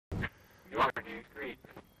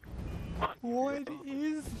What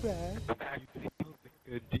is that?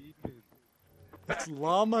 It's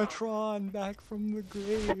Llamatron back from the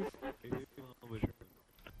grave.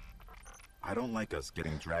 I don't like us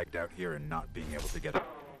getting dragged out here and not being able to get it.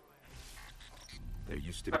 There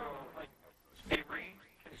used to be... Avery.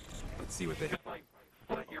 Let's see what they have.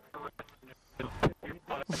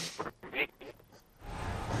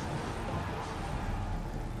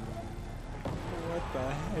 What the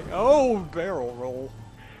heck? Oh, barrel roll.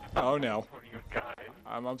 Oh no.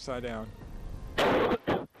 I'm upside down. Then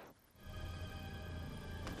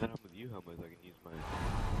I'm with you, how much I can use my...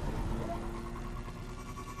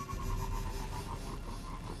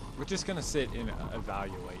 We're just gonna sit and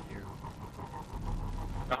evaluate you.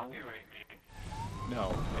 Evaluate me.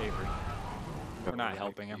 No, Avery. We're not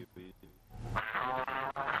helping him.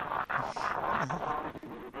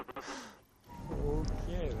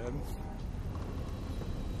 Okay then.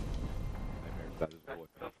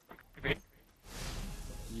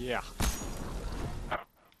 Yeah.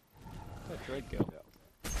 Let Drake go.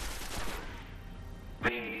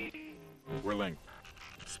 We're linked.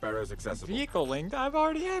 Sparrow's accessible. Vehicle linked? I've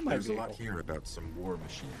already had my There's a vehicle. lot here about some war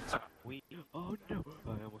machines. Oh no!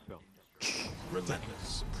 I almost fell.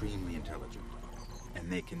 Relentless, supremely intelligent. And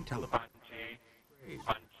they can teleport.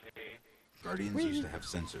 Guardians used to have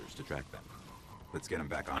sensors to track them. Let's get them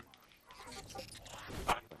back on.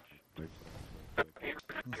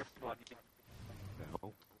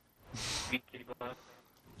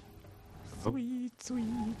 Sweet,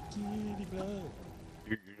 sweet kitty blood.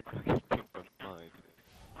 You're not gonna change my mind.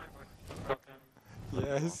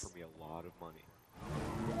 Yes. Offer me a lot of money.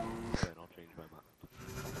 Then I'll change my mind.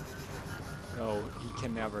 No, he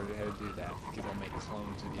can never do that because I'll make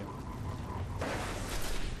clones of him.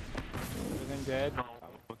 Everything dead?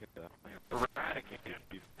 Look at that.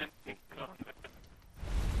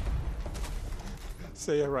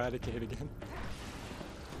 Say eradicate again.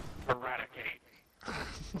 Eradicate.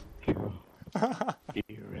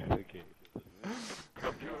 Eradicate.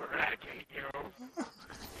 Come to eradicate you.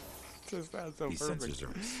 Just that's so These perfect. sensors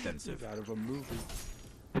are extensive. It's out of a movie.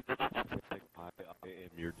 Like, I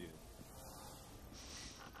am your doom.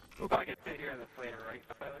 I get to hear this later, right,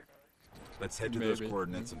 Tyler? Let's head to those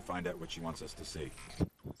coordinates and find out what she wants us to see.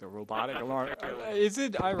 The robotic alarm. Is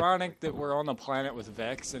it ironic that we're on the planet with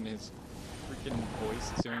Vex and his freaking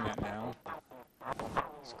voice is doing that now?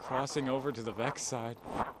 He's crossing over to the Vex side.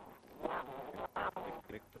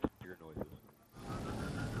 Your noises.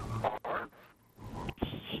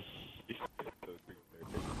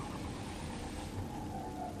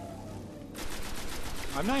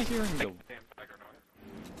 I'm not hearing the...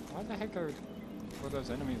 Why the heck are those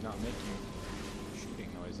enemies not making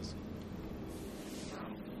shooting noises?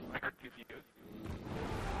 I heard two views.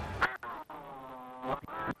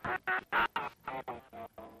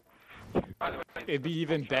 It'd be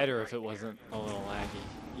even better if it wasn't a little laggy.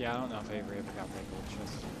 Yeah, I don't know if Avery ever got that gold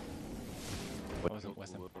chest. I wasn't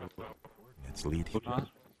with him. It's leading. Huh?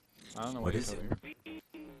 I don't know What he's is it? over here.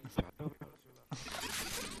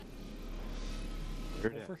 Over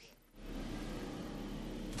here.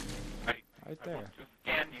 Right there. I want to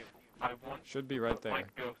scan you. I want Should be right there. my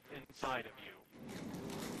ghost inside of you.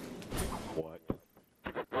 What?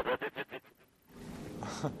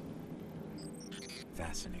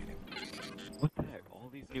 Fascinating. What the heck? All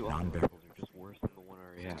these new obstacles are just worse than the one I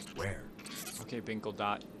already have. Where? Okay, Binkle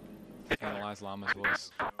Dot. Analyze Llama's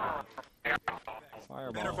voice.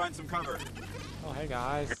 Fireball. Better find some cover. Oh, hey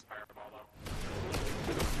guys.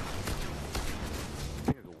 I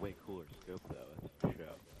think I got a way cooler scope though. That's the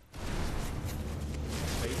show.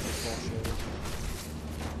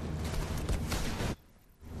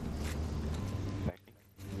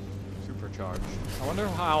 Supercharged. I wonder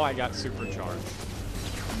how I got supercharged.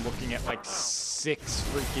 I'm looking at like 6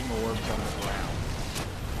 freaking orbs on the ground.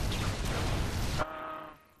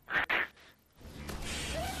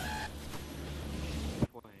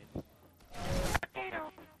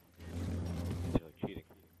 You're cheating.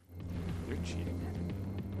 You're cheating.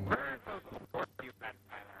 Where are those sports you met,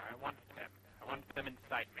 Tyler? I want them. I want them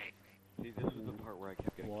inside me. See, this was the part where I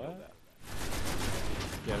kept getting killed at.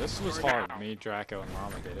 Yeah, this was hard. Me, Draco, and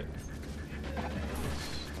Llama did it.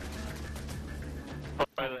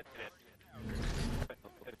 Toilet pit.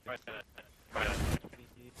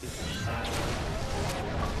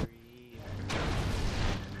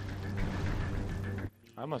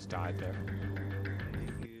 I almost died there.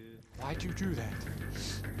 Why'd you do that?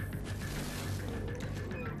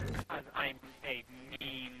 Because I'm a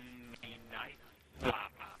mean, nice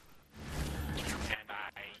llama. And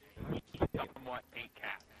I somewhat hate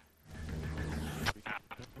cats.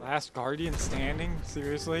 Last Guardian standing?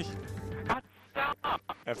 Seriously? Not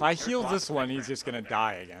If I heal this one, he's just gonna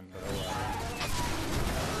die again.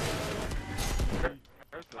 But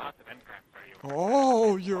There's lots of engrams for you.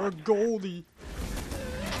 oh, you're a Goldie.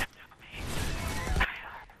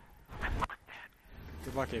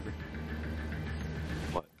 Good luck, Avery.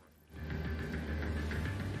 What?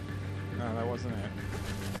 No, that wasn't it.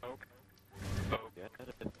 Yeah, that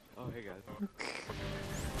is. Oh, hey guys.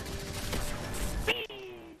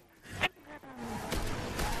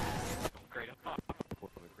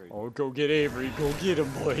 Oh, go get Avery. Go get him,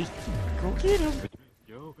 boy. Go get him.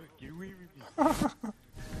 Yo, get away from me.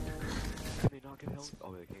 Can they not get held?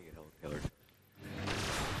 Oh, they can't get held. Killers.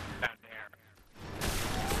 Down there.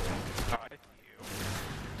 Oh, I see you.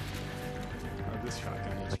 Oh, this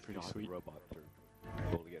shotgun is Like, pretty God, sweet. robots are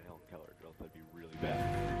able to get held killers, or else that'd be really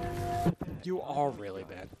bad. You are really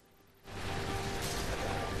bad.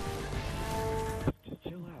 Just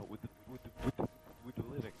chill out with the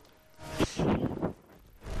living.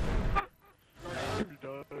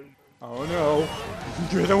 Oh no.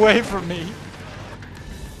 Get away from me.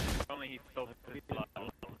 If only he's still pretty low.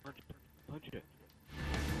 Punch it.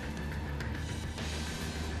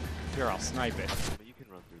 Here, I'll snipe it. But you can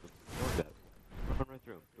run through them. Ignore that. Run right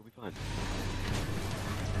through them. You'll be fine.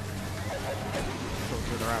 Don't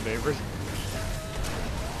turn around, Avery.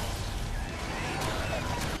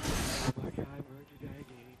 Oh my god, where'd you die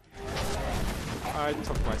again? I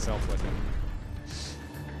took myself with him.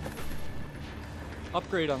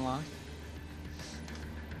 Upgrade unlocked.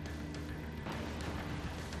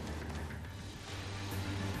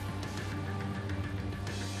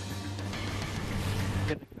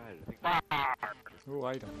 Get excited. I think Ooh,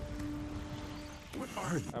 item. What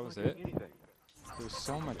are you? That was doing it. anything. There's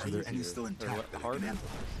so much Are there loot any here. still Or intact what that I part? can handle?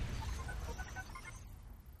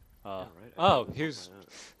 Uh, right, oh, I- here's...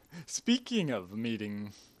 Speaking of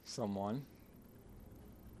meeting someone.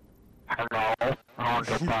 Hello? Oh,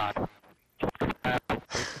 goodbye.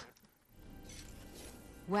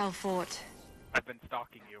 Well fought. I've been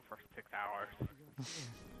stalking you for 6 hours.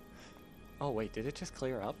 Oh wait, did it just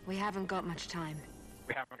clear up? We haven't got much time.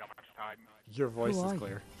 We haven't got much time. Your voice Who is are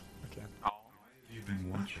clear. Okay. Oh. You've been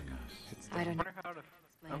watching us. I don't know.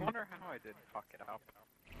 I wonder how I did fuck it up.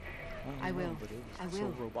 don't I know, will. but it I was so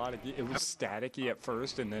will. robotic. It was staticky at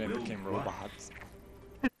first, and then it became robots.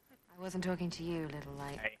 I wasn't talking to you, little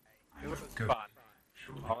light. Hey, it was Good. fun.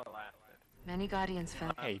 Surely. All it lasted. Many guardians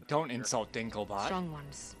fell. Hey, don't insult Dinklebot. Strong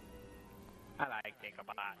ones. I like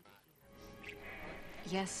Dinklebot.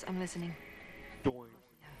 Yes, I'm listening. Doing.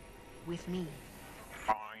 With me.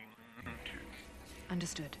 Fine.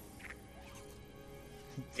 Understood.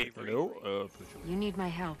 Avery, Hello? You need my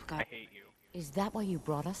help, I God. hate you. Is that why you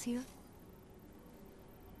brought us here?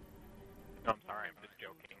 No, I'm sorry, I'm just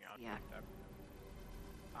joking. Yeah.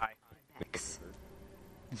 Hi. Vex.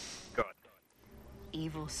 Good.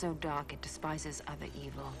 Evil so dark it despises other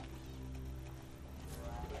evil.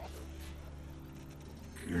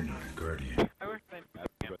 You're not a guardian. I wish they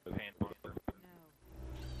campaign.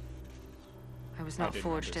 I was I not didn't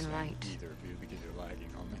forged in understand light. either of you because you're lagging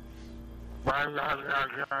on me. That's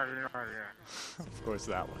Of course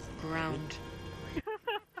that wasn't. Ground.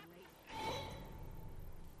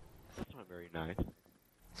 That's not very nice.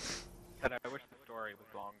 I wish the story was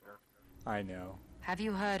longer. I know. Have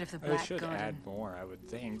you heard of the They Black should Garden? add more, I would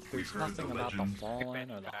think. There's We've heard nothing the about the legends.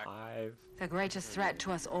 Fallen or the Hive. The greatest threat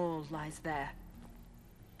to us all lies there.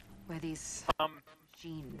 Where these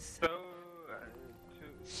genes. So,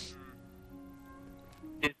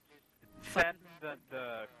 it's said that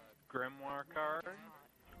the Grimoire cards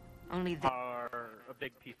Only the are a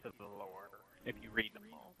big piece of the lore, if you read them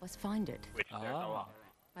all, Let's find it. which there's a lot.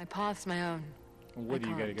 my path's my own. What do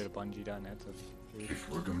you gotta can't. go to Bungie.net to read? If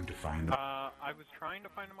we're going to find them, I was trying to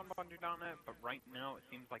find them on Bungie.net, but right now it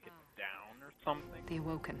seems like it's down or something. The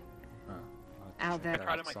Awoken. Huh. I'll Out check there. that I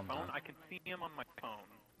tried out on my sometime. phone. I can see him on my phone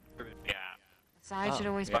through the app. Side should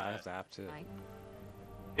always yeah, be I have the app too. right.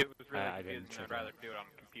 It was really I didn't confusing. check I'd it out. rather do it on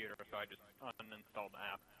the computer, so I just uninstalled the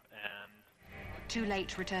app. And Too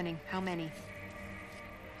late returning. How many?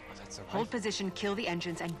 Oh, that's a Hold rifle. position, kill the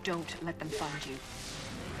engines, and don't let them find you.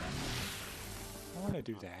 I want to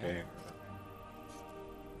do that. Okay.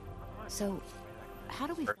 So, how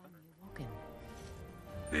do we find the Awoken?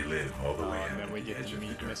 they live all the way And out then at we the get edge to of the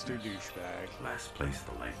meet Mr. darkness. Douchebag. Last place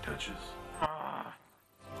the light touches. I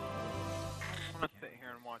want to sit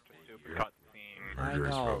here and watch a super Yeah. cutscene. I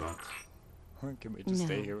Murderous know. robots. Can we just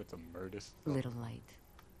stay No. here with the murders? Little light.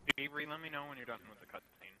 Avery, let me know when you're done with the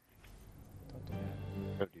cutscene. Don't do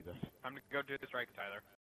that. Go do this. Time to go do this right, Tyler.